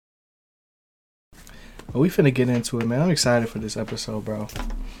But we finna get into it, man. I'm excited for this episode, bro.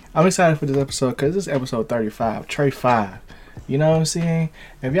 I'm excited for this episode because this is episode 35, Trey 5. You know what I'm saying?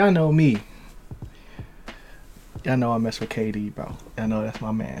 If y'all know me, y'all know I mess with KD, bro. Y'all know that's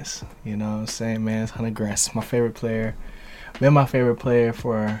my man's. You know what I'm saying, man? It's Hunter Grants, my favorite player. Been my favorite player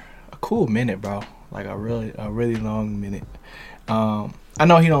for a cool minute, bro. Like a really long minute. I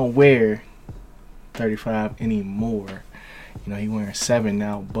know he don't wear 35 anymore. You know, he wearing 7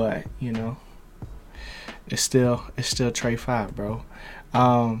 now, but you know, it's still Trey 5, bro.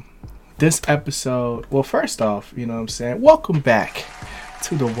 This episode, well, first off, you know what I'm saying? Welcome back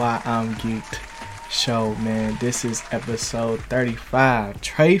to the Why I'm Geeked show, man. This is episode 35,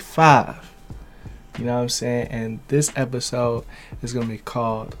 Trey 5. You know what I'm saying? And this episode is going to be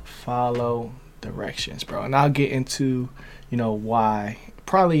called Follow Directions, bro. And I'll get into, you know, why.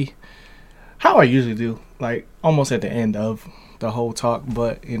 Probably how I usually do, like almost at the end of the whole talk.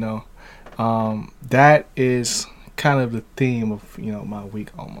 But, you know, that is kind of the theme of, you know, my week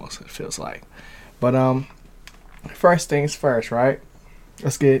almost, it feels like. But first things first, right?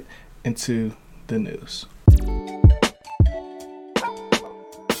 Let's get into the news.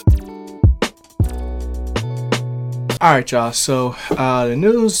 Alright, y'all, so the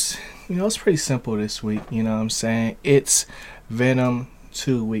news, you know, it's pretty simple this week, you know what I'm saying? It's Venom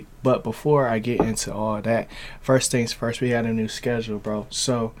 2 week. But before I get into all that, first things first, we had a new schedule, bro.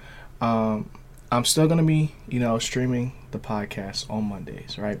 So I'm still going to be, you know, streaming the podcast on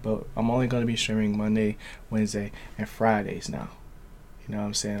Mondays, right? But I'm only going to be streaming Monday, Wednesday, and Fridays now. You know what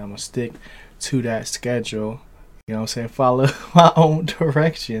I'm saying? I'm going to stick to that schedule. You know what I'm saying? Follow my own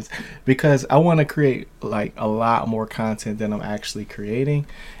directions because I want to create like a lot more content than I'm actually creating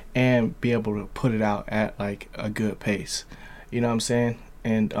and be able to put it out at like a good pace. You know what I'm saying?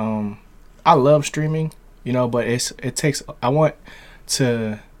 And I love streaming, you know, but it takes, I want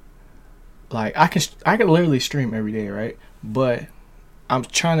to, like, I can literally stream every day, right? But I'm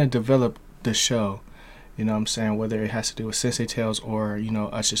trying to develop the show, you know what I'm saying? Whether it has to do with Sensei Tales or, you know,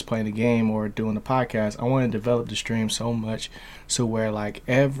 us just playing the game or doing the podcast, I want to develop the stream so much so where, like,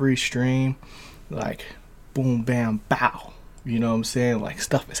 every stream, like, boom, bam, bow. You know what I'm saying? Like,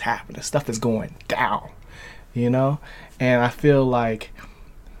 stuff is happening. Stuff is going down, you know? And I feel like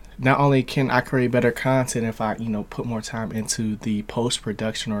not only can I create better content if I, you know, put more time into the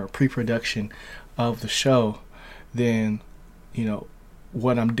post-production or pre-production of the show than, you know,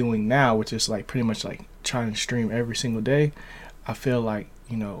 what I'm doing now, which is like pretty much like trying to stream every single day. I feel like,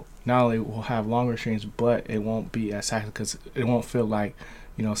 you know, not only will have longer streams, but it won't be as hectic because it won't feel like,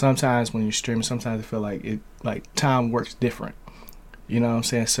 you know, sometimes when you're streaming, sometimes I feel like it, like time works different. You know what I'm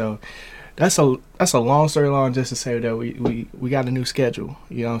saying? So that's a long story long just to say that we got a new schedule.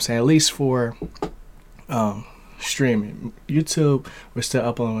 You know what I'm saying? At least for streaming. YouTube, we're still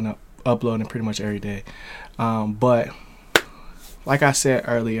uploading pretty much every day. But like I said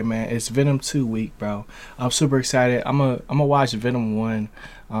earlier, man, it's Venom 2 week, bro. I'm super excited. I'm gonna watch Venom 1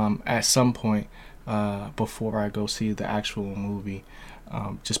 at some point before I go see the actual movie.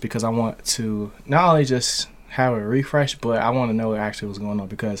 Just because I want to not only just have a refresh, but I want to know what actually was going on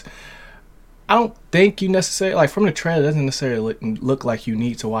because I don't think you necessarily, like from the trailer, it doesn't necessarily look like you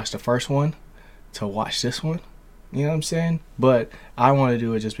need to watch the first one to watch this one. You know what I'm saying? But I want to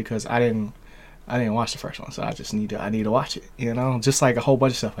do it just because I didn't watch the first one, so I need to watch it. You know, just like a whole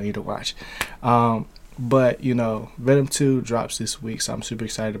bunch of stuff I need to watch. But you know, Venom 2 drops this week, so I'm super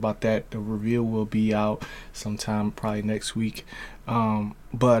excited about that. The review will be out sometime probably next week.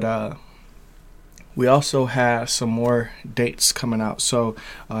 But we also have some more dates coming out. So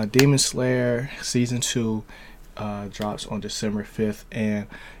Demon Slayer Season 2 drops on December 5th. And,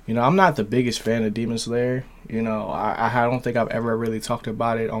 you know, I'm not the biggest fan of Demon Slayer. You know, I don't think I've ever really talked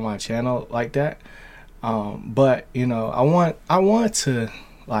about it on my channel like that. But, you know, I want to,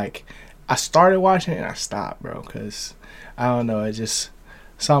 like, I started watching it and I stopped, bro. Because, I don't know, it just,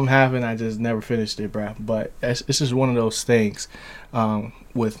 something happened. I just never finished it, bro. But it's just one of those things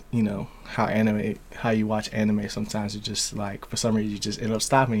with, you know, how you watch anime. Sometimes you just like, for some reason, you just end up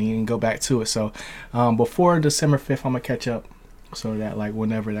stopping and you can go back to it. So before December 5th, I'm going to catch up so that like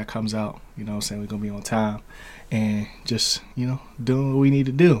whenever that comes out, you know what I'm saying, we're going to be on time and just, you know, doing what we need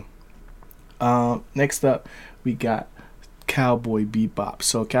to do. Next up, we got Cowboy Bebop.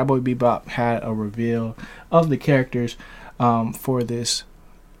 So Cowboy Bebop had a reveal of the characters for this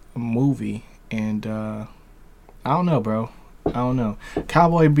movie, and I don't know, bro. I don't know.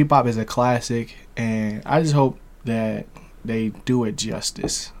 Cowboy Bebop is a classic, and I just hope that they do it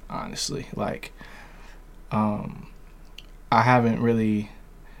justice, honestly. Like, I haven't really,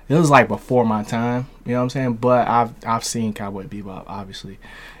 it was like before my time, you know what I'm saying? But I've seen Cowboy Bebop, obviously,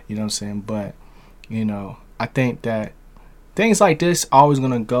 you know what I'm saying? But I think that things like this always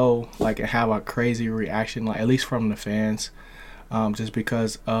gonna go like and have a crazy reaction, like at least from the fans, just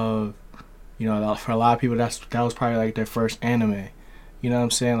because of for a lot of people that was probably like their first anime. You know what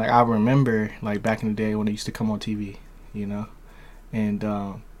I'm saying? Like I remember like back in the day when it used to come on TV, and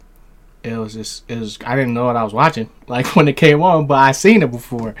it was I didn't know what I was watching like when it came on, but I seen it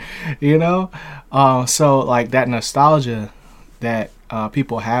before, so like that nostalgia that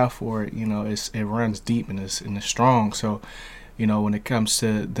people have for it, it runs deep and it's strong. So when it comes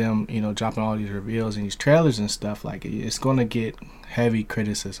to them, dropping all these reveals and these trailers and stuff, like it's gonna get heavy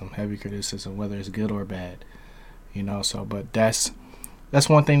criticism, whether it's good or bad, So, but that's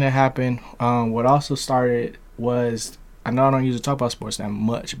one thing that happened. What also started was, I know I don't usually talk about sports that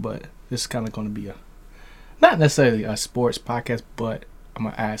much, but this is kind of going to be not necessarily a sports podcast, but I'm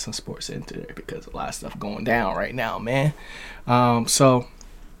going to add some sports into there because a lot of stuff going down right now, man. So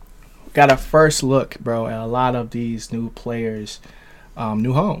got a first look, bro, at a lot of these new players,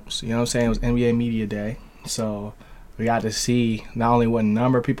 new homes. You know what I'm saying? It was NBA Media Day. So we got to see not only what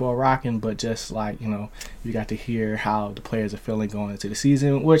number people are rocking, but just like, you got to hear how the players are feeling going into the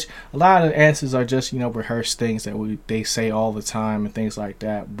season, which a lot of the answers are just, rehearsed things that they say all the time and things like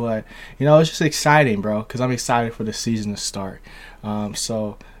that. But, it's just exciting, bro, because I'm excited for the season to start.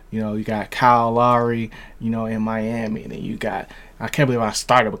 So, you got Kyle Lowry, in Miami, and then you got, I can't believe I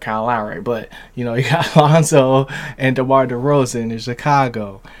started with Kyle Lowry, but, you got Lonzo and DeMar DeRozan in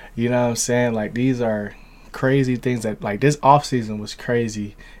Chicago. You know what I'm saying? Like, these are crazy things that, like, this offseason was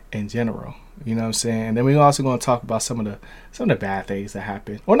crazy in general. You know what I'm saying? And then we're also going to talk about some of the bad things that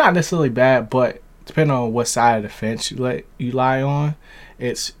happened. Well, not necessarily bad, but depending on what side of the fence you lie on,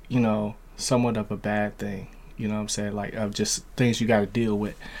 it's, somewhat of a bad thing. You know what I'm saying? Like, of just things you got to deal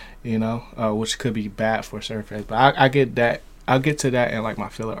with, which could be bad for certain fans. But I get that. I'll get to that in, like, my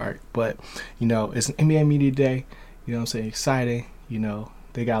filler arc. But, it's an NBA Media Day. You know what I'm saying? Exciting.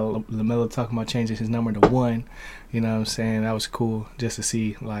 They got LaMelo talking about changing his number to 1. You know what I'm saying? That was cool just to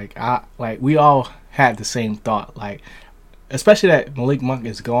see. Like, we all had the same thought. Like, especially that Malik Monk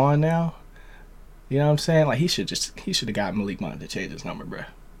is gone now. You know what I'm saying? Like, he should have got Malik Monk to change his number, bro.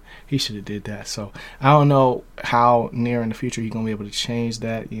 He should have did that. So I don't know how near in the future he's gonna be able to change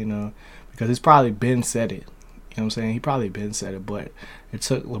that. Because it's probably been said it. You know what I'm saying? He probably been said it, but it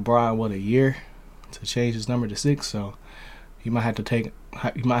took LeBron a year to change his number to 6. So he might have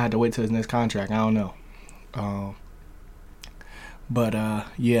to wait till his next contract. I don't know.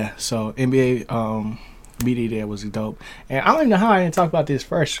 Yeah. So NBA Media Day was dope, and I don't even know how I didn't talk about this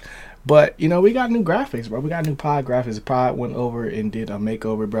first. But we got new graphics, bro. We got new pod graphics. The pod went over and did a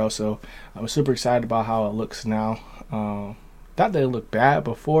makeover, bro. So I'm super excited about how it looks now. Not that it looked bad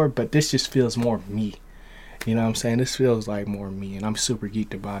before, but this just feels more me. You know what I'm saying? This feels like more me, and I'm super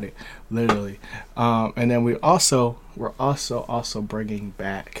geeked about it, literally. And then we're also bringing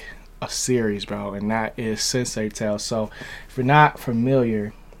back a series, bro, and that is Sensei Tales. So if you're not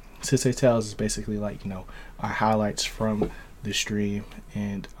familiar, Sensei Tales is basically like, our highlights from the stream,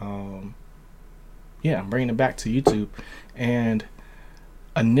 and I'm bringing it back to YouTube. And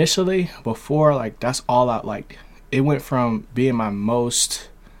initially, before, like, that's all I like. It went from being my most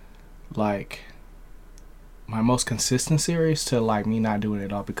consistent series to like me not doing it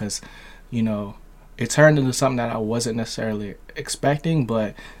at all, because it turned into something that I wasn't necessarily expecting.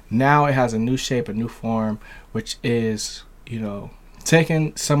 But now it has a new shape, a new form, which is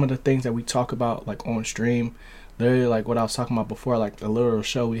taking some of the things that we talk about like on stream, literally like what I was talking about before, like the literal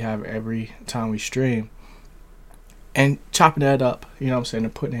show we have every time we stream, and chopping that up,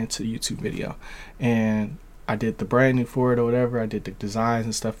 and putting it into YouTube video. And I did the branding for it or whatever. I did the designs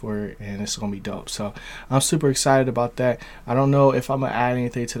and stuff for it, and it's gonna be dope. So I'm super excited about that. I don't know if I'm gonna add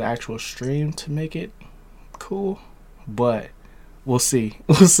anything to the actual stream to make it cool, but we'll see.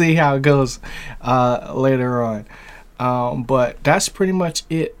 We'll see how it goes later on. But that's pretty much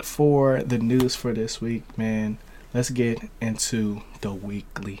it for the news for this week, man. Let's get into the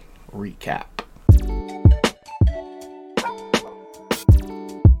weekly recap.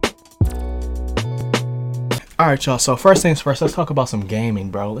 Alright, y'all, so first things first, let's talk about some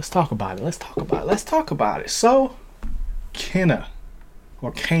gaming, bro. Let's talk about it. So, Kena,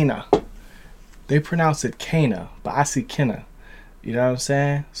 or Kana. They pronounce it Kana, but I see Kena. You know what I'm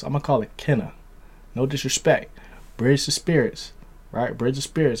saying? So I'm going to call it Kena. No disrespect. Bridge to Spirits, right? Bridge of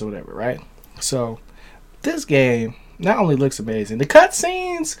Spirits or whatever, right? So, this game not only looks amazing, the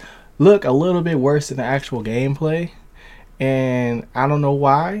cutscenes look a little bit worse than the actual gameplay. And I don't know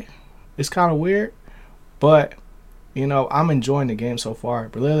why. It's kind of weird. But, I'm enjoying the game so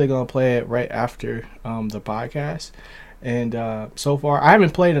far. We're literally going to play it right after the podcast. And so far, I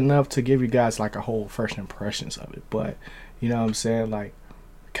haven't played enough to give you guys like a whole first impressions of it. But you know what I'm saying? Like,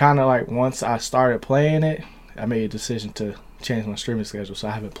 kind of like once I started playing it, I made a decision to change my streaming schedule. So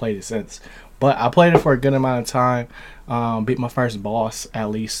I haven't played it since. But I played it for a good amount of time. Beat my first boss at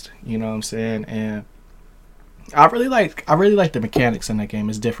least. You know what I'm saying? And I really like the mechanics in that game.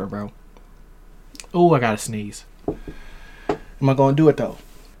 It's different, bro. Oh, I gotta sneeze. Am I gonna do it though?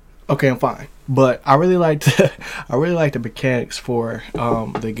 Okay, I'm fine. But I really like the mechanics for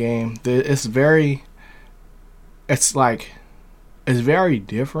the game. It's very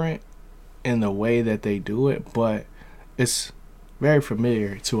different in the way that they do it, but it's very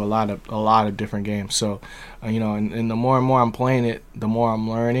familiar to a lot of different games. So, and the more and more I'm playing it, the more I'm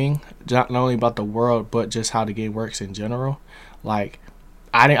learning not only about the world but just how the game works in general. Like,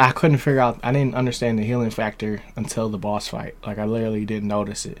 I couldn't figure out, I didn't understand the healing factor until the boss fight. Like, I literally didn't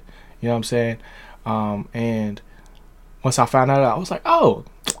notice it. You know what I'm saying? And once I found out, I was like, oh,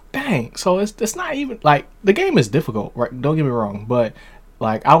 dang. So it's not even like, the game is difficult, right? Don't get me wrong, but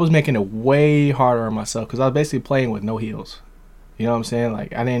like, I was making it way harder on myself because I was basically playing with no heals. You know what I'm saying?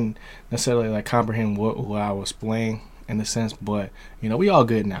 Like, I didn't necessarily like comprehend what I was playing in a sense, but we all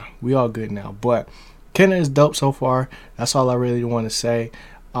good now. But Kena is dope so far. That's all I really want to say.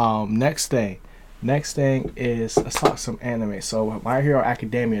 Next thing is, let's talk some anime. So My Hero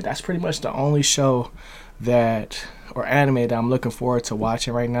Academia, that's pretty much the only show or anime that I'm looking forward to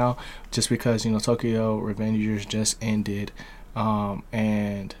watching right now, just because Tokyo Revengers just ended,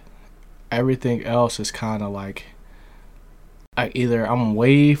 and everything else is kind of like, either I'm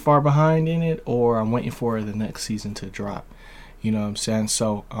way far behind in it or I'm waiting for the next season to drop. You know what I'm saying?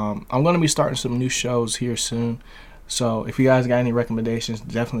 So I'm going to be starting some new shows here soon. So if you guys got any recommendations,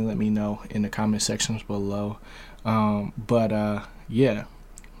 definitely let me know in the comment sections below. Yeah,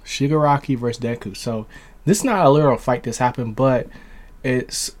 Shigaraki versus Deku. So this is not a literal fight that's happened, but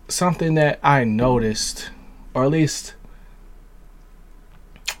it's something that I noticed, or at least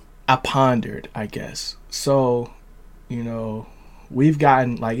I pondered, I guess. So, we've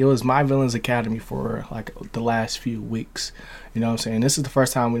gotten, like, it was My Villains Academy for like the last few weeks. You know what I'm saying? This is the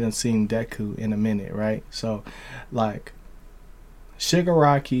first time we've seen Deku in a minute, right? So, like,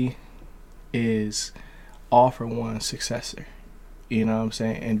 Shigaraki is All For One's successor. You know what I'm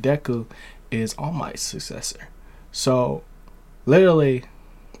saying? And Deku is All Might's successor. So, literally,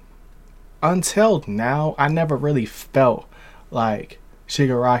 until now, I never really felt like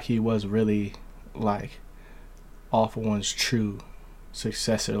Shigaraki was really like All For One's true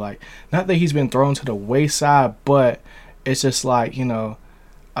successor. Like, not that he's been thrown to the wayside, but it's just like, I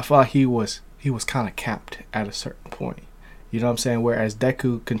felt like he was kind of capped at a certain point. You know what I'm saying? Whereas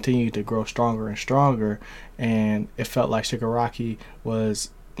Deku continued to grow stronger and stronger, and it felt like Shigaraki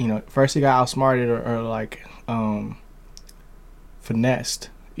was, first he got outsmarted or like finessed.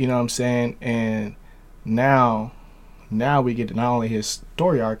 You know what I'm saying? And now we get not only his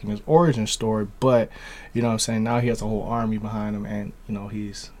story arc and his origin story, but you know what I'm saying, now he has a whole army behind him, and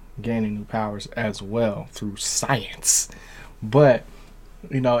he's gaining new powers as well through science. But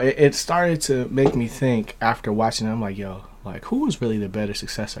it started to make me think after watching it. I'm like, yo, like, who is really the better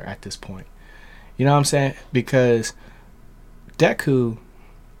successor at this point? You know what I'm saying? Because Deku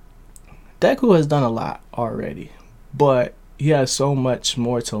has done a lot already, but he has so much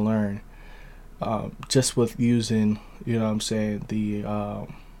more to learn, just with using, you know what I'm saying, the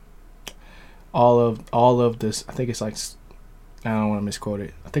all of this. I think it's like, I don't want to misquote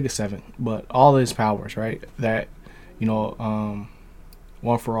it, I think it's 7, but all his powers, right, that One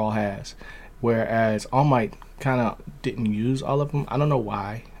For All has, whereas All Might kind of didn't use all of them. I don't know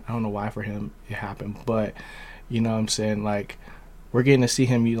why for him it happened, but you know what I'm saying, like, we're getting to see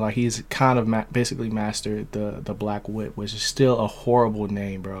him, like, he's kind of basically mastered the Black Whip, which is still a horrible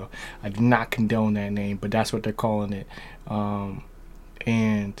name, bro. I do not condone that name, but that's what they're calling it.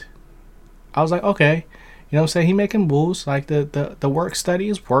 And I was like, okay, you know what I'm saying, he making moves, like the work study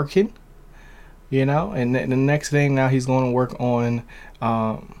is working, and the next thing, now he's going to work on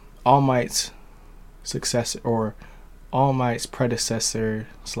All Might's successor, or All Might's predecessor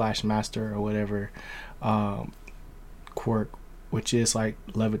 / master, or whatever, quirk, which is like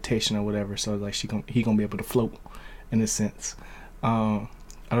levitation or whatever. So like he gonna be able to float in a sense. I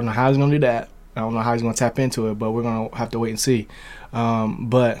don't know how he's gonna do that. I don't know how he's gonna tap into it, but we're gonna have to wait and see.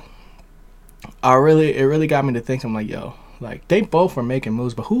 But it really got me to think. I'm like, yo, like, they both are making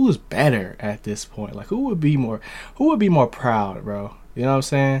moves, but who's better at this point? Like, who would be more proud, bro? You know what I'm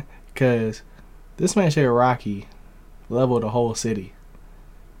saying? Because this man Shigaraki leveled the whole city.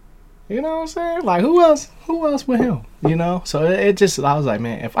 You know what I'm saying? Like, who else with him? So it just, I was like,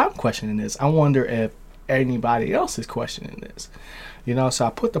 man, if I'm questioning this, I wonder if anybody else is questioning this. You know, so I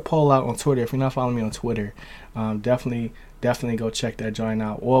put the poll out on Twitter. If you're not following me on Twitter, definitely go check that joint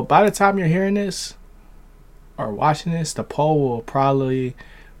out. Well, by the time you're hearing this or watching this, the poll will probably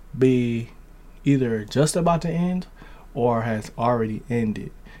be either just about to end or has already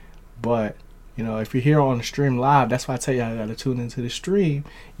ended. But, you know, if you're here on the stream live, that's why I tell you I gotta tune into the stream. You know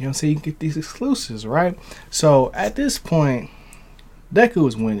what I'm saying? You can get these exclusives, right? So at this point, Deku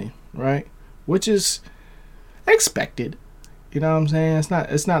is winning, right? Which is expected. You know what I'm saying?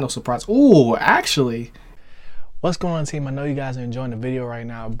 It's not no surprise. Ooh, actually, what's going on, team? I know you guys are enjoying the video right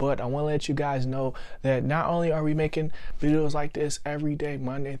now, but I want to let you guys know that not only are we making videos like this every day,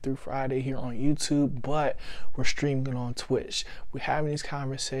 Monday through Friday here on YouTube, but we're streaming on Twitch. We're having these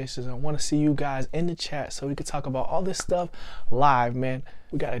conversations. I want to see you guys in the chat so we can talk about all this stuff live, man.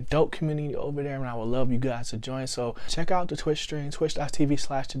 We got a dope community over there, and I would love you guys to join. So check out the Twitch stream,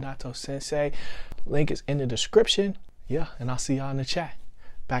 twitch.tv/JanatoSensei. Link is in the description. Yeah, and I'll see y'all in the chat.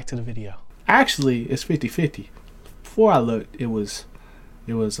 Back to the video. Actually, it's 50-50. Before I looked, it was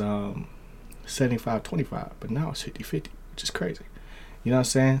 75-25, but now it's 50-50, which is crazy. You know what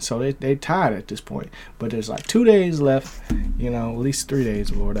I'm saying? So they tied at this point, but there's like 2 days left, you know, at least 3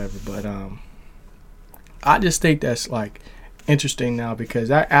 days or whatever. But I just think that's like interesting now because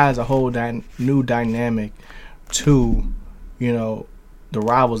that adds a whole new dynamic to, you know, the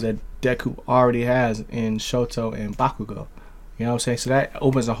rivals that Deku already has in Shoto and Bakugo. You know what I'm saying? So that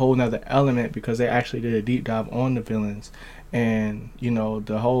opens a whole nother element because they actually did a deep dive on the villains and, you know,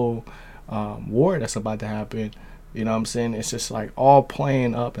 the whole war that's about to happen. You know what I'm saying? It's just like all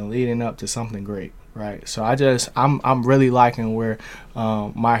playing up and leading up to something great, right? So I'm really liking where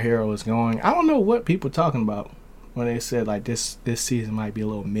My Hero is going. I don't know what people talking about when they said like this season might be a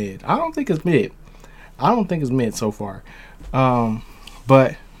little mid. I don't think it's mid. So far.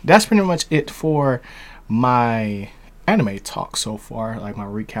 But that's pretty much it for my anime talk so far, like my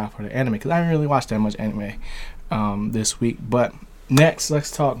recap for the anime, because I haven't really watched that much anime this week. But next, let's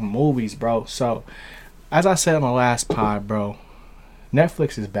talk movies, bro. So as I said on the last pod, bro,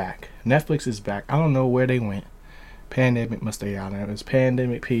 Netflix is back. I don't know where they went. Pandemic must stay out. It was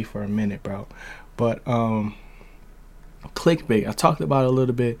Pandemic P for a minute, bro. But clickbait, I talked about it a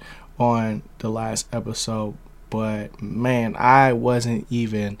little bit on the last episode, but man, I wasn't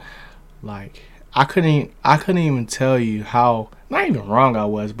even like, I couldn't even tell you how not even wrong I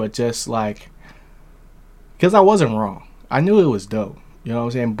was, but just like, because I wasn't wrong. I knew it was dope. You know what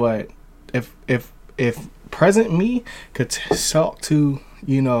I'm saying? But if present me could talk to,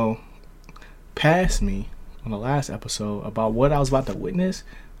 you know, past me on the last episode about what I was about to witness,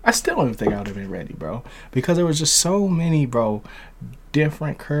 I still don't even think I would have been ready, bro. Because there was just so many, bro,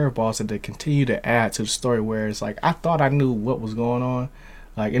 different curveballs that they continue to add to the story where it's like, I thought I knew what was going on.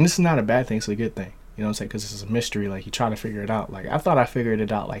 Like, and this is not a bad thing, it's a good thing. You know what I'm saying? Because this is a mystery. Like, you try to figure it out. Like, I thought I figured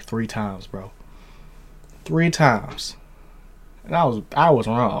it out like 3 times, bro. 3 times. And I was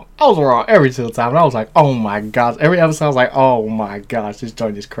wrong. I was wrong every single time. And I was like, oh my gosh. Every episode I was like, oh my gosh, this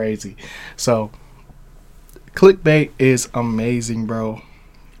joint is crazy. So, clickbait is amazing, bro.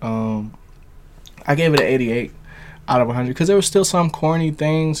 I gave it an 88 out of 100 because there were still some corny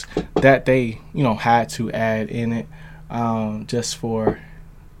things that they, you know, had to add in it just for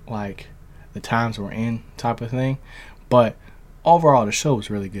like the times we're in type of thing. But overall, the show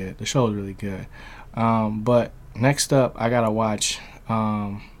was really good. But next up, I gotta watch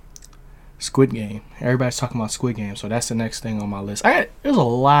Squid Game. Everybody's talking about Squid Game, so that's the next thing on my list. There's a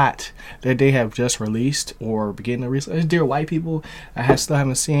lot that they have just released or beginning to release. There's Dear White People I still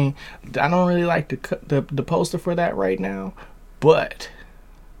haven't seen. I don't really like the poster for that right now, but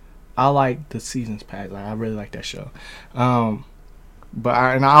I like the seasons pass. Like, I really like that show. But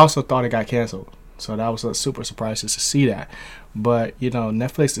I also thought it got canceled, so that was a super surprise just to see that. But you know,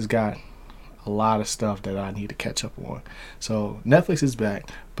 Netflix has got a lot of stuff that I need to catch up on. So Netflix is back,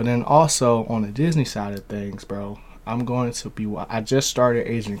 but then also on the Disney side of things, bro, I just started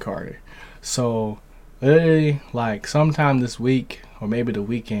Agent Carter. So literally, like sometime this week or maybe the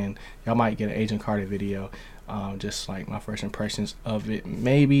weekend, y'all might get an Agent Carter video. Just like my first impressions of it.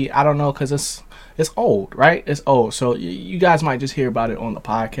 Maybe, I don't know, because it's old, right? It's old. So you guys might just hear about it on the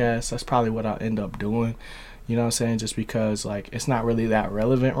podcast. That's probably what I'll end up doing. You know what I'm saying? Just because like it's not really that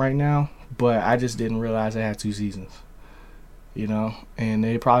relevant right now. But I just didn't realize it had 2 seasons. You know? And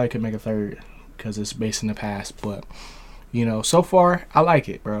they probably could make a 3rd because it's based in the past. But, you know, so far, I like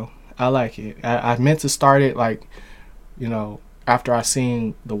it, bro. I like it. I meant to start it like, you know, after I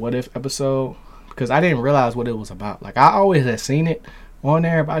seen the What If episode. Because I didn't realize what it was about. Like, I always had seen it on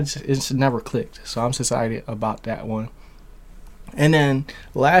there, but it just never clicked. So I'm just excited about that one. And then,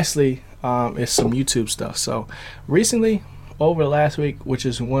 lastly, is some YouTube stuff. So recently, over the last week, which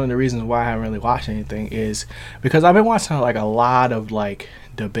is one of the reasons why I haven't really watched anything, is because I've been watching like a lot of like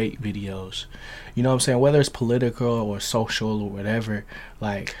debate videos. You know what I'm saying? Whether it's political or social or whatever,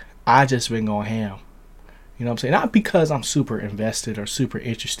 like I just been going ham. You know what I'm saying? Not because I'm super invested or super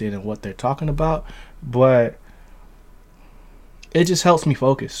interested in what they're talking about, but it just helps me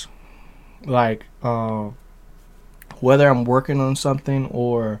focus. Like, whether I'm working on something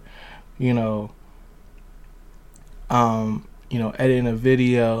or, you know, editing a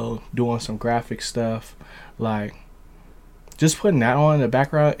video, doing some graphic stuff, like just putting that on in the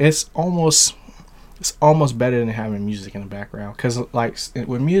background, it's almost better than having music in the background. Cause like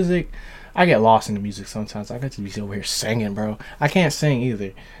with music, I get lost in the music sometimes. I got to be over here singing, bro. I can't sing either.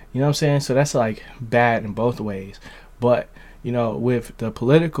 You know what I'm saying? So that's like bad in both ways. But with the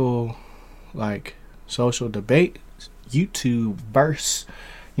political, like social debate, YouTube verse,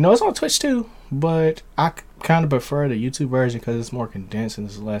 it's on Twitch too. But I kind of prefer the YouTube version because it's more condensed and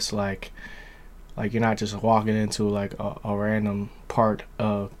it's less like you're not just walking into like a random part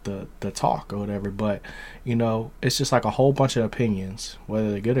of the talk or whatever. But it's just like a whole bunch of opinions, whether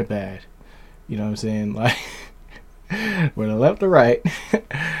they're good or bad. You know what I'm saying? Like whether left or right.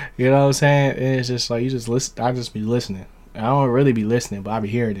 You know what I'm saying? And it's just like you just listen. I just be listening. I don't really be listening, but I be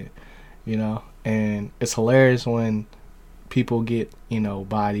hearing it. And it's hilarious when people get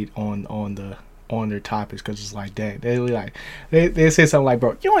bodied on their topics, because it's like, dang, they say something like,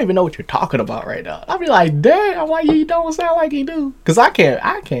 bro, you don't even know what you're talking about right now. I'll be like, dang, I'm like, you don't sound like you do, because I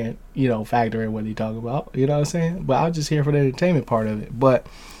can't factor in what he talking about. You know what I'm saying? But I'm just here for the entertainment part of it. But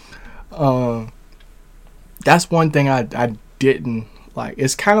that's one thing I didn't like.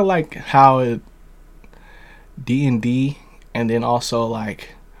 It's kind of like how D&D and then also like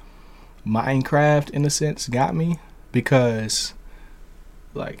Minecraft in a sense got me, because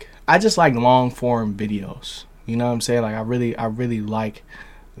like I just like long form videos. You know what I'm saying? Like I really like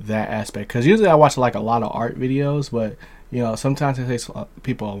that aspect, because usually I watch like a lot of art videos, but sometimes it takes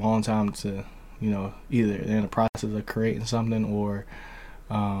people a long time to either they're in the process of creating something or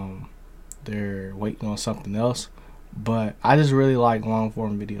they're waiting on something else. But I just really like long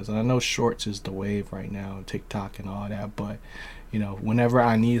form videos, and I know shorts is the wave right now, TikTok and all that. But whenever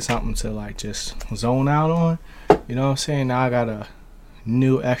I need something to like just zone out on, you know what I'm saying, now I got a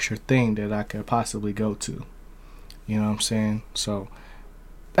new extra thing that I could possibly go to. You know what I'm saying? So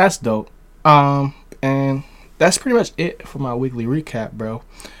that's dope. And that's pretty much it for my weekly recap, bro.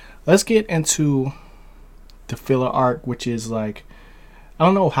 Let's get into the filler arc, which is like, I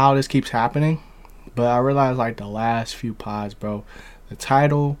don't know how this keeps happening, but I realized like the last few pods, bro, the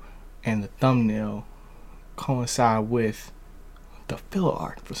title and the thumbnail coincide with the filler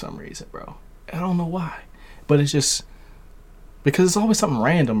arc for some reason, bro. I don't know why, but it's just because it's always something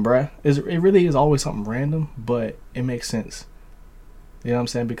random, bruh. It really is always something random, but it makes sense. You know what I'm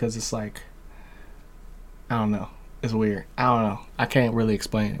saying? Because it's like, I don't know. It's weird. I don't know. I can't really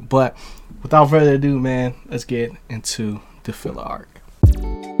explain it. But without further ado, man, let's get into the filler arc.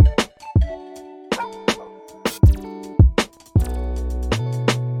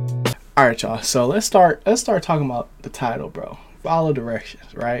 Alright, y'all. So let's start talking about the title, bro. Follow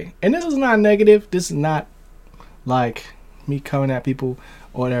directions, right? And this is not negative. This is not like me coming at people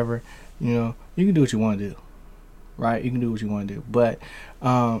or whatever. You can do what you want to do, right? You can do what you want to do. But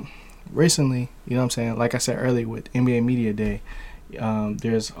recently, you know what I'm saying, like I said earlier with NBA Media Day,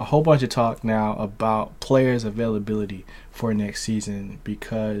 there's a whole bunch of talk now about players' availability for next season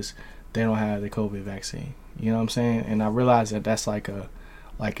because they don't have the COVID vaccine. You know what I'm saying? And I realize that that's like a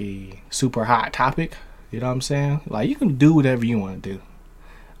super hot topic. You know what I'm saying? Like, you can do whatever you want to do,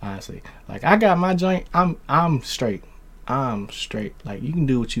 honestly. Like, I got my joint. I'm straight. I'm straight. Like, you can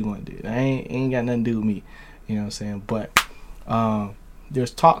do what you want to do. I ain't got nothing to do with me. You know what I'm saying? But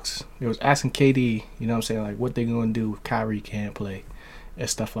there's talks. There was asking KD, you know what I'm saying, like what they gonna do if Kyrie can't play and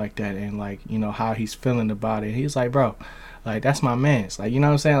stuff like that, and like how he's feeling about it. He's like, bro, like that's my man's. Like, you know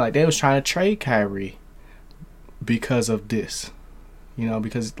what I'm saying? Like, they was trying to trade Kyrie because of this.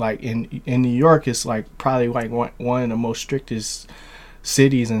 Because like in New York, it's like probably like one of the most strictest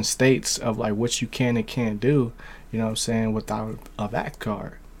cities and states of like what you can and can't do. You know what I'm saying, without a vac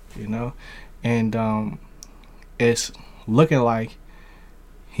card. And it's looking like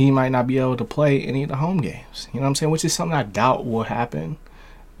he might not be able to play any of the home games. You know what I'm saying, which is something I doubt will happen.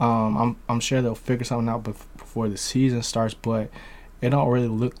 I'm sure they'll figure something out before the season starts, but it don't really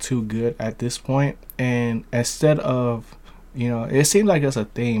look too good at this point. And instead of it seems like it's a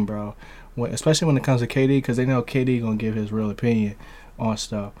thing, bro. Especially when it comes to KD, because they know KD gonna give his real opinion on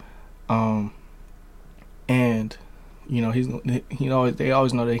stuff. And they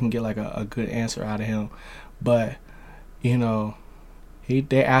always know they can get like a good answer out of him. But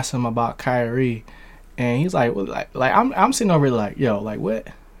they asked him about Kyrie, and he's like, well, I'm sitting over like, yo, like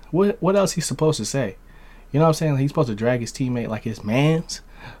what else he's supposed to say? You know what I'm saying? Like, he's supposed to drag his teammate like his man's,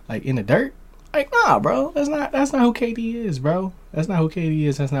 like in the dirt. Like, nah, bro. That's not who KD is, bro. That's not who KD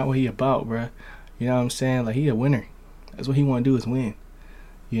is. That's not what he about, bro. You know what I'm saying? Like, he a winner. That's what he want to do is win.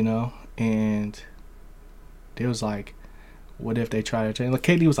 And they was like, what if they try to trade? Like,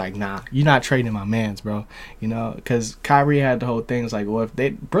 KD was like, nah, you're not trading my mans, bro. Because Kyrie had the whole thing. It's like, well,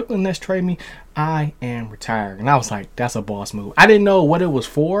 if Brooklyn Nets trade me, I am retired. And I was like, that's a boss move. I didn't know what it was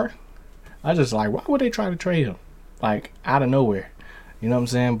for. I was just like, why would they try to trade him? Like, out of nowhere. You know what I'm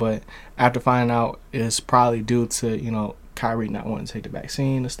saying? But after finding out it's probably due to, Kyrie not wanting to take the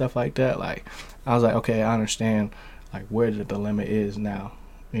vaccine and stuff like that, like, I was like, okay, I understand, like, where the dilemma is now.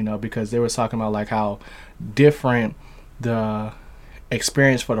 Because they were talking about, like, how different the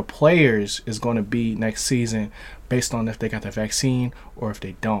experience for the players is going to be next season based on if they got the vaccine or if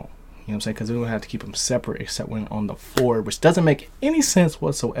they don't. You know what I'm saying? Because they're going to have to keep them separate except when on the floor, which doesn't make any sense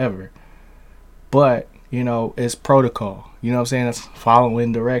whatsoever. But, it's protocol. You know what I'm saying? That's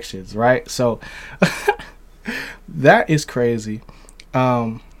following directions, right? So that is crazy.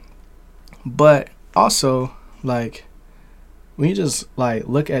 But also, like, when you just like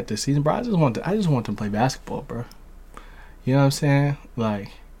look at the season, bro, I just want them to play basketball, bro. You know what I'm saying?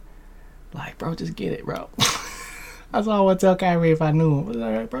 Like, bro, just get it, bro. That's all I would tell Kyrie if I knew him.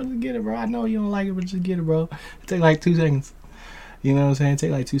 All right, bro, just get it, bro. I know you don't like it, but just get it, bro. It take like 2 seconds. You know what I'm saying?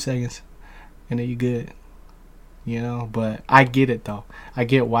 Take like 2 seconds, and then you good. But I get it though. I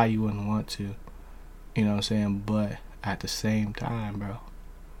get why you wouldn't want to. You know what I'm saying? But at the same time, bro,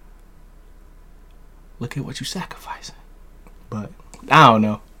 look at what you're sacrificing. But I don't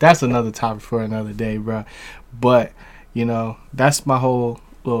know. That's another topic for another day, bro. But that's my whole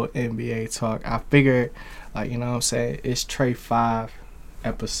little NBA talk. I figured, like, you know what I'm saying, it's Trey 5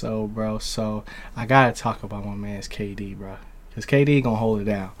 episode, bro. So I gotta talk about my man's KD, bro. Because KD gonna hold it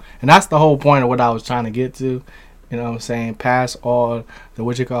down. And that's the whole point of what I was trying to get to. You know what I'm saying? Pass all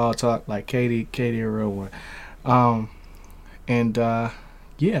the talk, like KD a real one.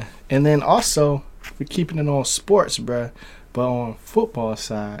 Yeah. And then also, we're keeping it on sports, bro. But on football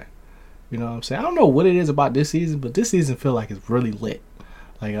side, you know what I'm saying? I don't know what it is about this season, but this season feel like it's really lit.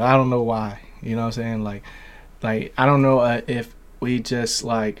 Like, I don't know why. You know what I'm saying? Like I don't know if we just,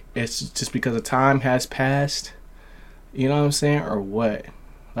 like, it's just because the time has passed. You know what I'm saying? Or what?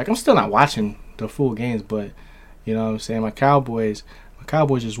 Like, I'm still not watching the full games, but, you know what I'm saying? My Cowboys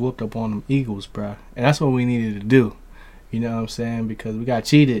just whooped up on them Eagles, bro. And that's what we needed to do. You know what I'm saying? Because we got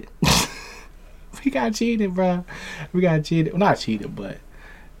cheated. We got cheated, bro. We got cheated. Well, not cheated, but,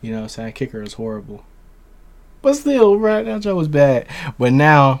 you know what I'm saying? Kicker is horrible. But still, bro, that joke was bad. But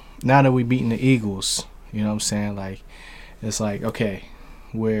now that we beating the Eagles, you know what I'm saying? Like, it's like, okay,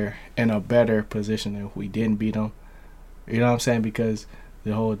 we're in a better position than if we didn't beat them. You know what I'm saying? Because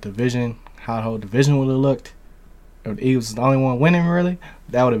how the whole division would have looked, if the Eagles is the only one winning, really,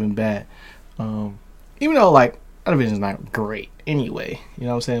 that would have been bad. Even though, like, that division's not great anyway. You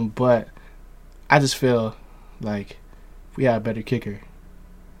know what I'm saying? But I just feel like if we had a better kicker,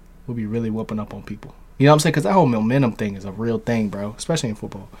 we'll be really whooping up on people. You know what I'm saying? Because that whole momentum thing is a real thing, bro, especially in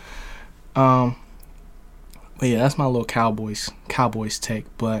football. But yeah, that's my little Cowboys take.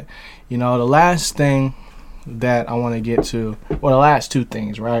 But, the last thing that I want to get to, well, the last 2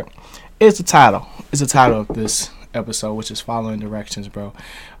 things, right, is the title. It's the title of this episode, which is Following Directions, bro.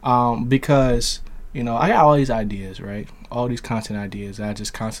 Because, I got all these ideas, right? All these content ideas that I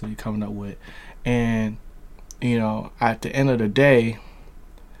just constantly coming up with. And, at the end of the day,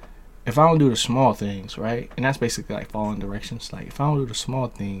 if I don't do the small things, right, and that's basically like following directions, like, if I don't do the small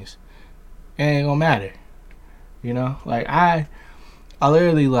things, it ain't gonna matter. Like, I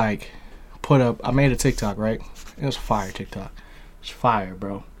literally, like, I made a TikTok, right? It was fire TikTok. It's fire,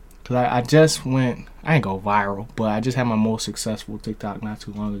 bro. Because I ain't go viral, but I just had my most successful TikTok not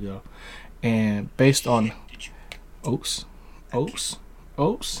too long ago. And based on, oops, I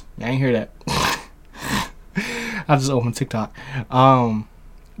ain't hear that. I just opened TikTok.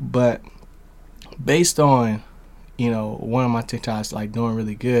 But based on, one of my TikToks, like, doing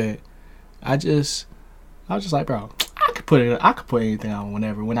really good, I was just like, bro, I could put anything on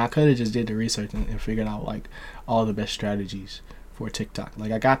whenever, when I could have just did the research and figured out, like, all the best strategies for TikTok.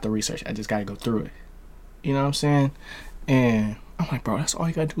 Like, I got the research, I just gotta go through it. You know what I'm saying? And I'm like, bro, that's all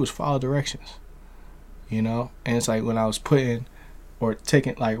you gotta do is follow directions. And it's like when I was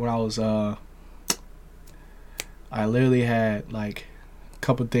I literally had like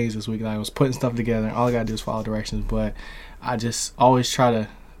couple things this week. Like I was putting stuff together, and all I gotta do is follow directions. But I just always try to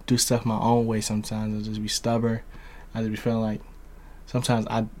do stuff my own way. Sometimes I just be stubborn. I just be feeling like sometimes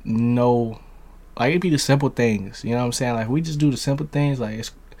I know, like it be the simple things. You know what I'm saying? Like we just do the simple things. Like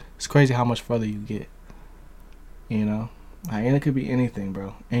it's crazy how much further you get. You know, like, and it could be anything,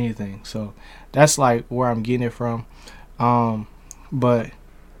 bro, anything. So that's like where I'm getting it from. But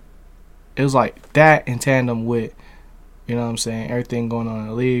it was like that in tandem with, you know what I'm saying, everything going on in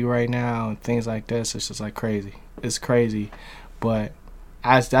the league right now and things like this. It's just like crazy. It's crazy. But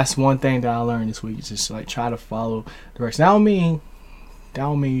that's one thing that I learned this week. Just like try to follow the rest. That don't mean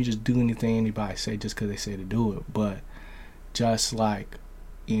you just do anything anybody say just because they say to do it. But just like,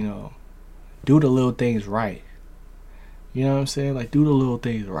 you know, do the little things right. You know what I'm saying? Like do the little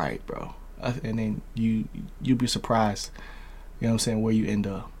things right, bro. And then you'll be surprised. You know what I'm saying? Where you end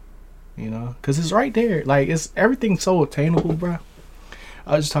up. You know, because it's right there. Like it's everything's so attainable, bro.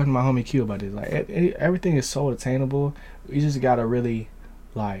 I was just talking to my homie Q about this. Like everything is so attainable. You just gotta really,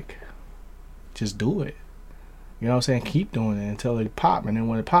 like, just do it. You know what I'm saying? Keep doing it until it pop, and then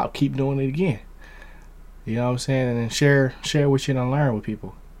when it pop, keep doing it again. You know what I'm saying? And then share what you done learn with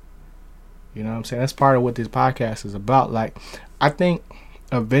people. You know what I'm saying? That's part of what this podcast is about. Like, I think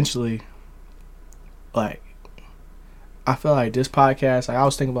eventually, like, I feel like this podcast, like I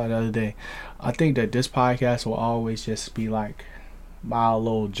was thinking about it the other day, I think that this podcast will always just be like my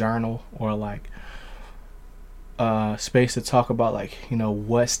little journal or like space to talk about, like, you know,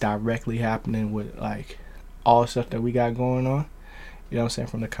 what's directly happening with like all the stuff that we got going on. You know what I'm saying?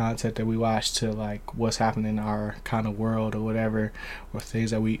 From the content that we watch to like what's happening in our kind of world or whatever, or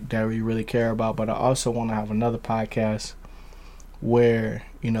things that we really care about. But I also want to have another podcast where,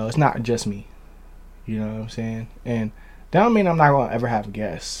 you know, it's not just me. You know what I'm saying? And that don't mean I'm not gonna ever have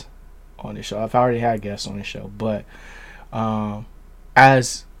guests on this show. I've already had guests on this show, but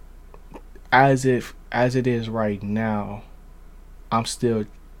as it is right now, I'm still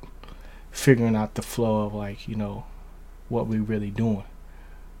figuring out the flow of, like, you know, what we really doing.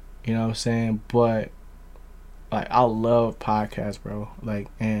 You know what I'm saying? But like I love podcasts, bro. Like,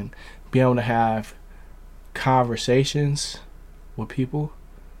 and being able to have conversations with people,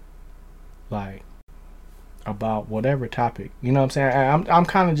 like, about whatever topic. You know what I'm saying? I'm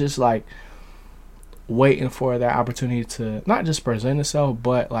kind of just like waiting for that opportunity to not just present itself,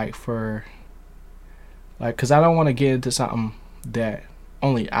 but like for like, because I don't want to get into something that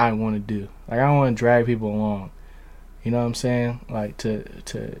only I want to do. Like I don't want to drag people along. You know what I'm saying? Like to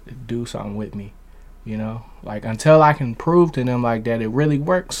do something with me. You know, like until I can prove to them like that it really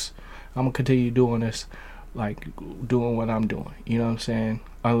works, I'm gonna continue doing this, like doing what I'm doing. You know what I'm saying?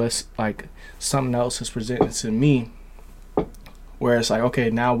 Unless like something else is presented to me where it's like, okay,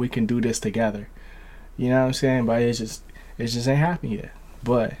 now we can do this together. You know what I'm saying? But it just ain't happened yet.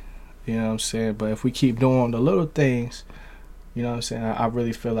 But you know what I'm saying? But if we keep doing the little things, you know what I'm saying, I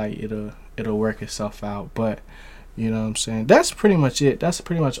really feel like it'll work itself out. But you know what I'm saying? That's pretty much it. That's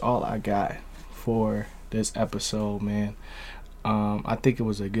pretty much all I got for this episode, man. I think it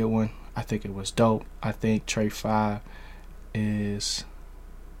was a good one. I think it was dope. I think Trey 5 is...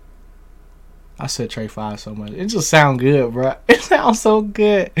 I said Trey 5 so much. It just sounds good, bro. It sounds so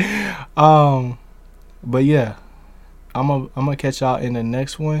good. But yeah, I'm gonna catch y'all in the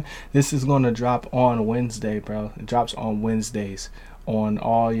next one. This is gonna drop on Wednesday, bro. It drops on Wednesdays on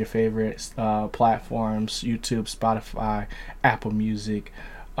all your favorite platforms: YouTube, Spotify, Apple Music,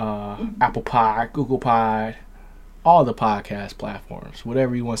 Apple Pod, Google Pod, all the podcast platforms,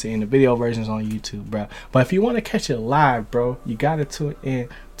 whatever you want to say. In the video versions on YouTube, bro. But if you want to catch it live, bro, you gotta tune in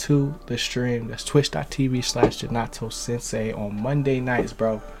to the stream. That's twitch.tv/JanatoSensei on Monday nights,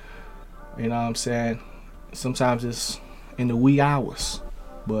 bro. You know what I'm saying? Sometimes it's in the wee hours,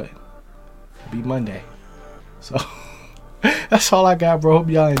 but it'll be Monday. So that's all I got, bro. Hope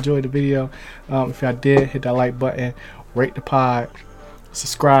y'all enjoyed the video. If y'all did, hit that like button, rate the pod,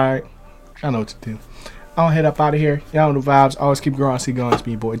 subscribe. I know what to do. I'm gonna head up out of here. Y'all know the vibes. Always keep growing. See going. It's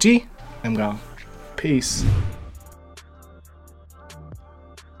B-Boy G. I'm gone. Peace.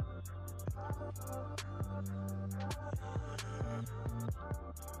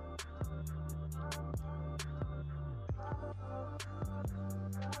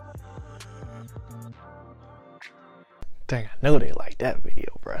 Dang, I know they like that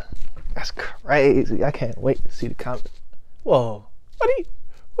video, bro. That's crazy. I can't wait to see the comment. Whoa, what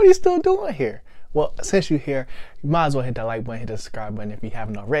are you still doing here? Well, since you're here, you might as well hit that like button, hit the subscribe button if you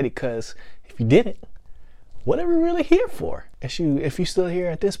haven't already, because if you didn't, what are we really here for? If you still here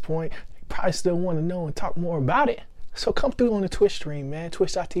at this point, you probably still want to know and talk more about it. So come through on the Twitch stream, man.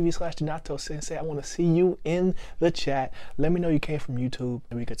 Twitch.tv/Donato Sensei. I want to see you in the chat. Let me know you came from YouTube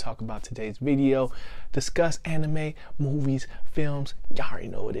and we could talk about today's video. Discuss anime, movies, films. Y'all already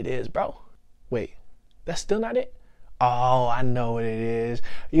know what it is, bro. Wait, that's still not it? Oh, I know what it is.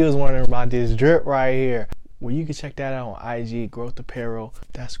 You was wondering about this drip right here. Well, you can check that out on IG, Growth Apparel.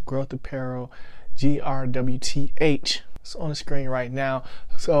 That's Growth Apparel, GRWTH. It's on the screen right now.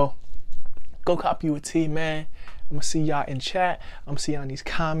 So go copy you a tee, man. I'm gonna see y'all in chat. I'm gonna see y'all in these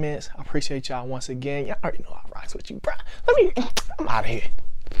comments. I appreciate y'all once again. Y'all already know I rocks with you, bro. I'm out of here.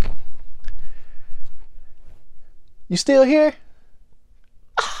 You still here?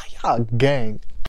 Ah, y'all gang.